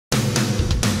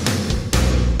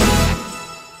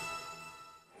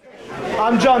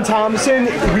I'm John Thompson.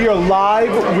 We are live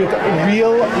with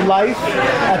Real Life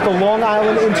at the Long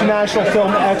Island International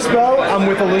Film Expo. I'm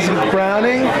with Elizabeth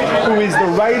Browning, who is the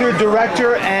writer,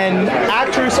 director, and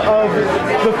actress of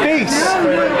The Face.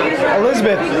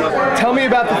 Elizabeth, tell me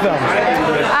about the film.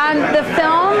 The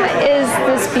film is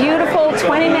this beautiful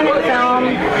 20-minute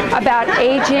film about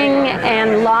aging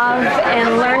and love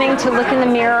and learning to look in the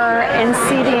mirror and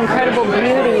see the incredible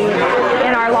beauty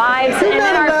in our lives and in our faces.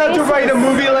 You're not allowed to write a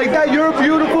movie like that. You're a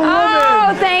beautiful woman.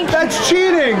 Oh, thank you. That's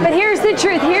cheating. But here's the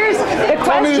truth. Here's the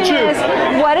question is,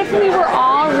 what if we were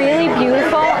all really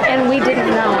beautiful and we didn't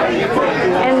know it?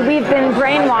 And we've been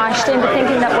brainwashed into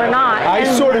thinking that we're not. I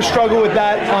sort of struggle with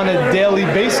that on a daily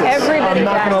basis. Everybody I'm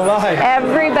not going to lie.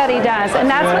 Everybody does. And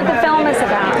that's what the film is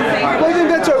about. Well, I think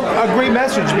that's a great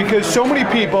message, because so many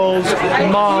people's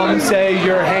moms say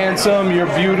you're handsome,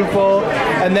 you're beautiful,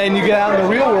 and then you get out in the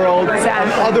real world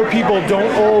and other people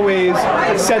don't always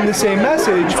send the same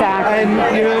message. Exactly.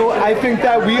 And, you know, I think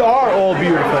that we are all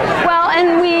beautiful. Well,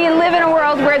 and we live in a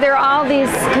world where there are all these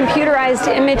computerized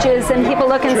images and people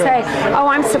look and say, oh,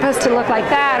 I'm supposed to look like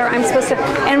that, or I'm supposed to,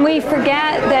 and we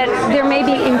forget that there may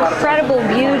be incredible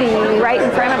beauty right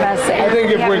in front of us. I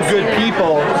think if we're good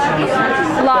people,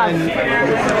 love.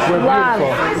 We're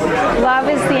beautiful. Love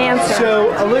is the answer.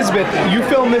 So, Elizabeth, you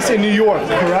filmed this in New York,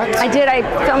 correct? I did. I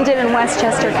filmed it in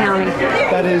Westchester County.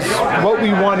 That is what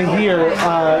we want to hear,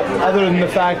 other than the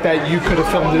fact that you could have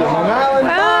filmed it in Long Island.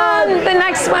 The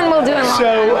next one we'll do in Long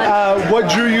Island. So, what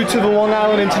drew you to the Long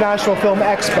Island International Film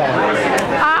Expo?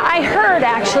 I heard,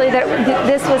 actually, that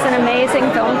this was an amazing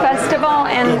film festival,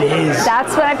 and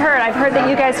that's what I've heard. I've heard that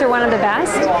you guys are one of the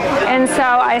best, and so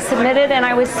I submitted, and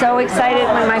I was so excited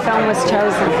when my film was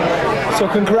chosen. So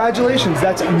congratulations,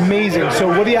 that's amazing. So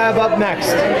what do you have up next?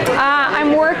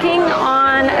 I'm working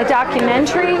on a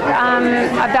documentary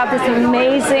about this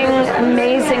amazing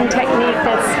technique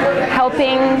that's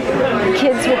helping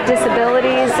kids with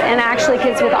disabilities and actually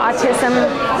kids with autism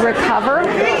recover,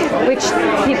 which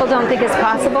people don't think is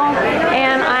possible.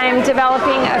 And I'm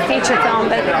developing a feature film,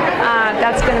 but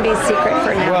that's going to be secret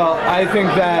for now. Well, I think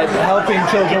that helping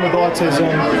children with autism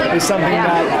is something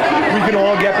that we can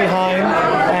all get behind,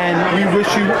 and we wish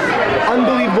you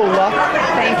unbelievable luck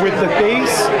with The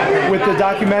Face, with the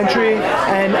documentary,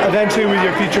 and eventually with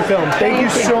your feature film. Thank you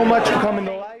so much for coming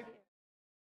to LIIFE.